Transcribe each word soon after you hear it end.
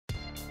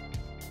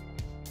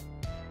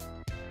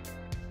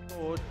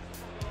forward.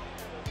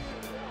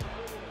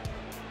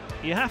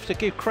 You have to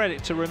give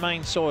credit to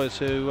Romain Sawyers,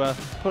 who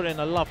put in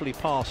a lovely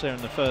pass there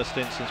in the first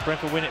instance.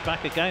 Brentford win it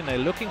back again. They're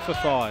looking for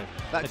 5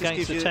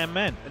 against the 10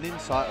 men. An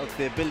insight of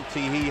the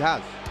ability he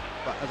has.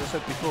 But as I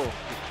said before,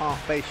 you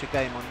can't base your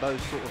game on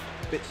those sort of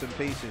bits and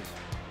pieces.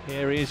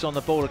 Here he is on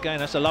the ball again.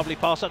 That's a lovely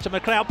pass up to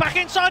McLeod. Back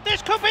inside.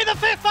 This could be the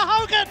 5th for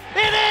Hogan.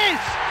 It is!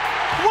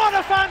 What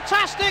a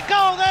fantastic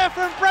goal there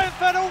from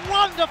Brentford. A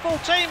wonderful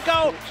team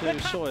goal. To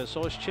Sawyers.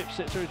 Sawyers chips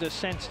it through the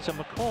centre to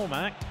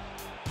McCormack.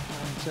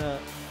 And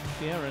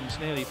Bieran's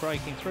nearly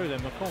breaking through there.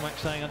 McCormack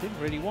saying, I didn't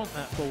really want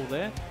that ball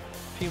there.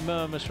 A few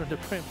murmurs from the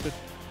Brentford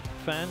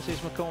fans. Here's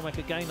McCormack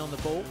again on the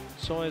ball.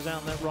 Sawyers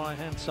out on that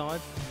right-hand side.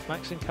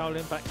 Maxim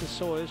Colin back to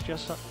Sawyers,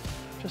 just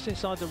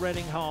inside the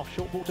Reading half.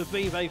 Short ball to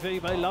Vive.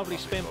 Vive, lovely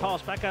spin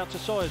pass back out to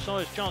Sawyers.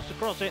 Sawyers chance to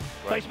cross it.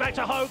 Plays back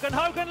to Hogan.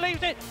 Hogan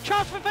leaves it.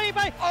 Chance for Vive.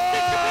 This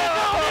could be a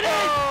goal. It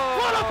is.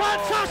 What a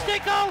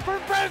fantastic goal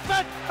from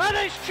Brentford. And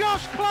it's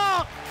Josh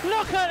Clark.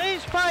 Look at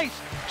his face.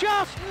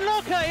 Just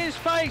look at his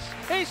face.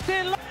 It's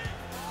still.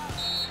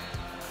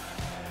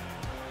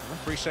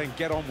 Referee saying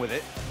get on with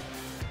it.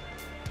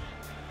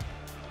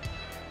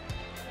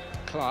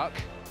 Clark.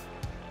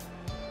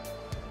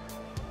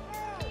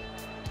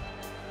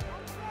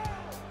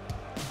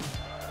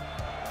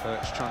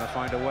 Burke's trying to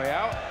find a way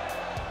out.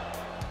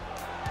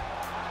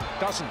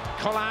 Doesn't.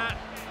 Collin.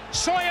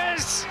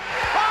 Sawyers!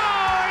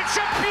 Oh, it's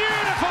a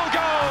beautiful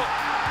goal!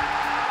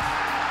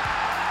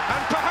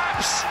 And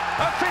perhaps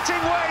a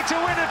fitting way to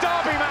win a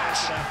derby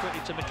match. Down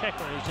quickly to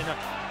McEachran, who's in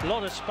a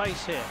lot of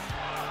space here.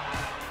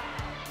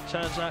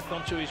 Turns back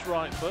onto his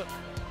right foot.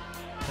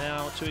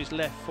 Now to his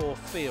left for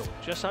Field.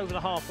 Just over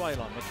the halfway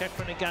line.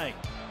 McEachran again.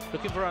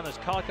 Looking for runners.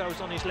 Kaiko's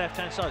on his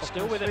left-hand side.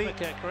 Still with it,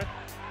 McEachran.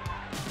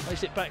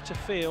 Plays it back to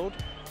Field.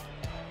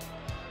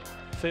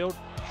 Field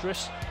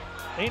drifts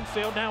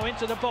infield, now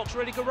into the box.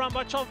 Really good run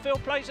by Tom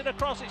Field. Plays it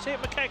across. It's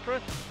hit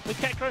McEachran.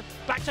 McEachran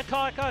back to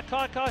Kaikai.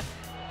 Kaikai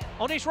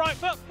on his right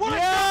foot. What a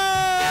shot!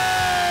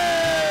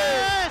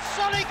 Yes!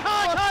 Sonny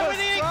Kaikai with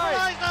the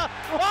equaliser.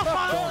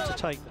 On to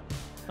take them.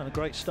 And a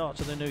great start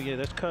to the new year.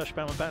 There's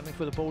Kirschbaumer battling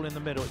for the ball in the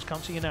middle. It's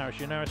come to Yanaris.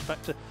 Yanaris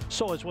back to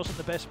Sawyers. Wasn't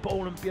the best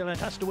ball, and Bielan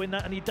has to win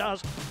that, and he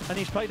does. And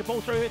he's played the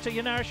ball through here to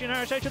Yanaris.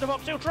 Yanaris edge of the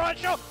box. He'll try and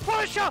shot.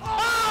 What a shot!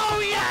 Oh,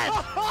 yes!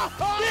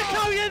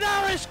 Nico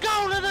Yanaris,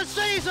 goal of the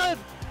season!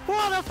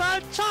 What a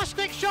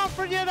fantastic shot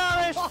from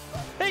Yanaris!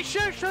 He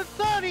shoots from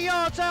 30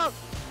 yards out.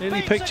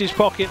 Nearly picked his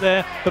pocket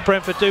there, but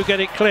Brentford do get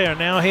it clear.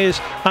 Now here's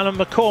Alan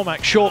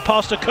McCormack, short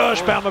pass to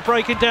Kirschbaumer,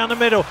 breaking down the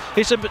middle.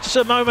 It's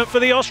a moment for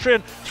the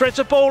Austrian, threads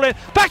a ball in,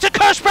 back to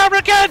Kirschbaumer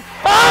again!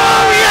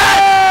 Oh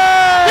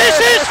yes! This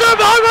is the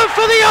moment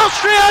for the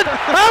Austrian,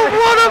 and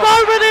what a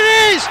moment it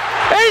is!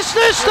 Is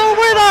this the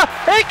winner?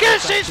 It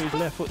gets his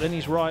left foot, then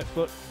his right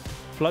foot,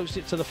 floats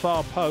it to the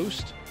far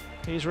post.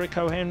 Here's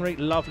Rico Henry,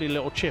 lovely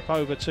little chip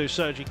over to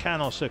Sergi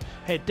Canos, who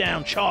head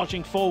down,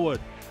 charging forward.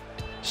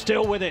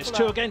 Still with it, it's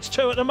 2 against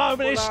 2 at the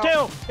moment.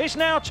 It's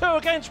now 2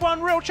 against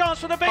 1. Real chance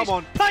for the Beast.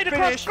 Played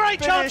across, great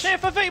chance here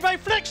for Vibe.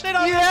 Flicks it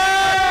over.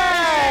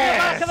 Yes!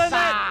 Back of the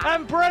net,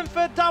 and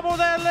Brentford double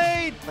their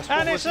lead.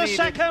 And it's a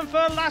second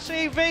for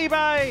Lassie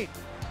Vibe.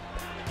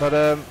 But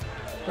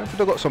Brentford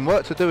have got some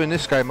work to do in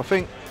this game. I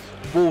think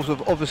Wolves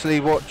have obviously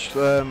watched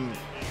the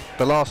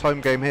last home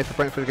game here for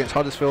Brentford against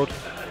Huddersfield,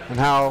 and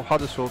how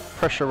Huddersfield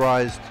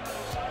pressurised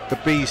the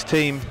Bees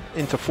team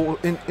into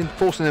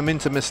forcing them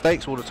into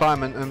mistakes all the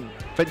time, and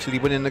eventually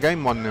winning the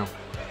game 1-0.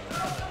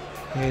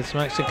 Here's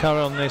Maxim Curry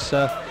on this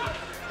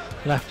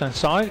left-hand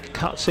side,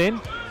 cuts in.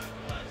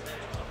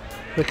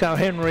 Rico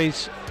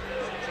Henry's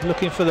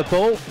looking for the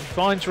ball,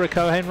 finds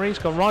Rico Henry, he's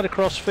gone right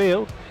across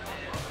field.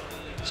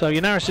 So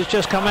Yanaris has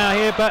just come out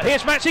here, but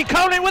here's Maxim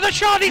Colin with a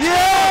shot.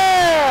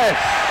 Yes!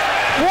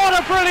 What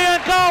a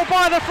brilliant goal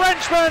by the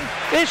Frenchman.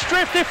 It's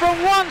drifted from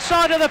one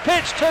side of the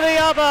pitch to the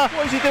other.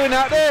 What is he doing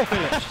out there?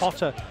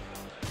 Hotter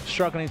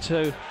struggling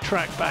to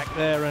track back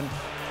there, and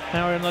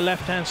now we're on the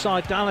left-hand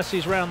side. Dallas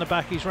is round the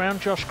back. He's round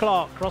Josh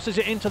Clark. Crosses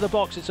it into the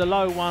box. It's a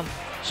low one.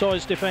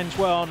 Sawyers defends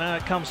well. Now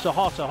it comes to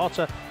Hotter.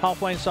 Hotter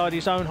halfway inside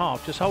his own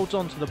half. Just holds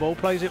on to the ball.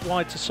 Plays it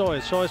wide to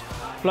Sawyers. Sawyers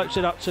floats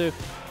it up to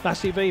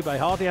Lassie Vibe.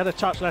 Hardly had a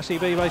touch, Lassie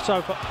Vibe,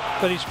 so far,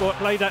 but he's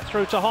played that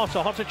through to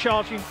Hotter. Hotter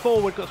charging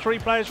forward, got 3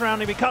 players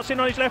around him. He cuts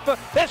in on his left foot.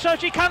 There's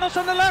Sergi Canos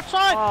on the left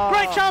side.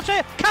 Great chance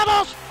here.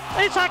 Canos!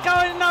 Is that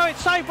going? No, it's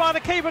saved by the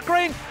keeper,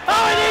 Green.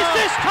 Oh, it is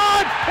this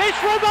time! It's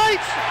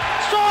Romain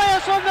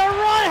Sawyers on the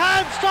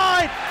right-hand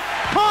side.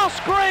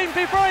 Past Green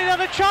before he had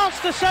a chance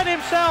to set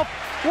himself.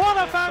 What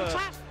a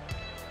fantastic...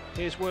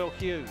 Here's Will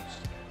Hughes.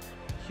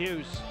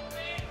 Hughes,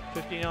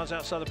 15 yards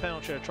outside the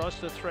penalty area, tries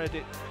to thread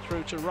it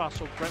through to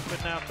Russell.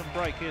 Brentford now can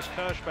break. Here's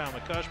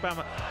Kirschbaumer.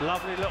 Kirschbaumer,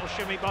 lovely little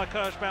shimmy by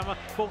Kirschbaumer.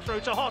 Ball through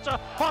to Hotter.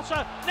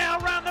 Hotter now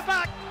round the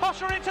back.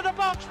 Hotter into the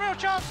box. Real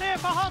chance here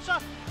for Hotter.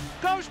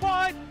 Goes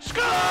wide.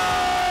 Scores!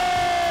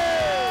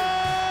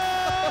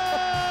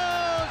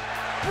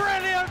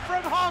 Brilliant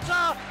from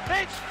Hotter.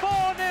 It's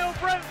 4-0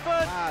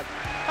 Brentford,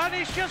 and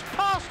he's just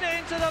passed it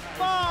into the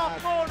far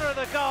corner of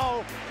the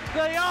goal.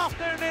 The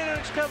afternoon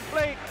innings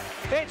complete.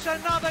 It's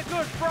another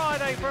Good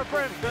Friday for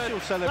Brentford.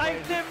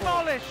 They've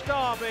demolished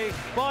Derby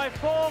by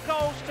 4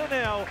 goals to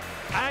 0,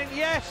 and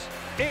yes,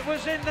 it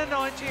was in the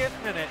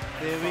 90th minute.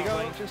 Here we go.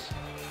 Rangers.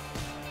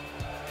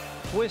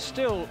 We're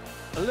still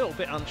a little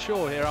bit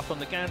unsure here up on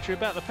the gantry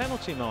about the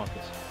penalty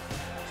markers.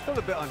 Still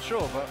a bit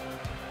unsure, but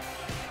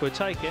we'll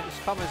take it. It's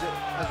come as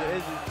it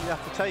is. You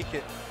have to take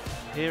it.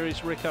 Here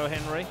is Rico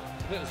Henry.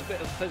 There was a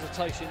bit of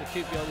hesitation in the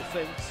QPR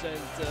defence, and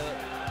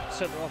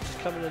centre-half just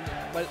coming in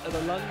at a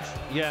lunge.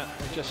 Yeah,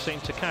 just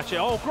seemed to catch it.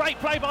 Oh, great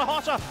play by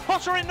Hotter.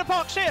 Hotter in the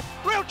box here.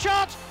 Real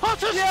chance.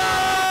 Hotter again.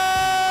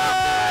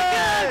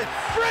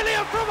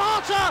 Brilliant from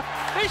Hotter.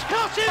 He's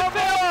cut in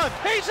field.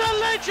 He's a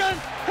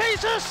legend.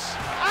 He's an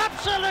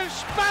absolute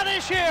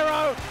Spanish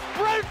hero.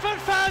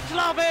 Brentford fans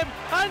love him,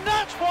 and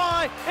that's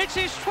why it's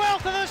his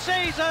 12th of the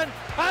season,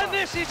 and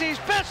this is his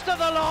best of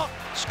the lot,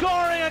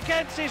 scoring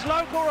against his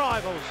local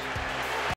rivals.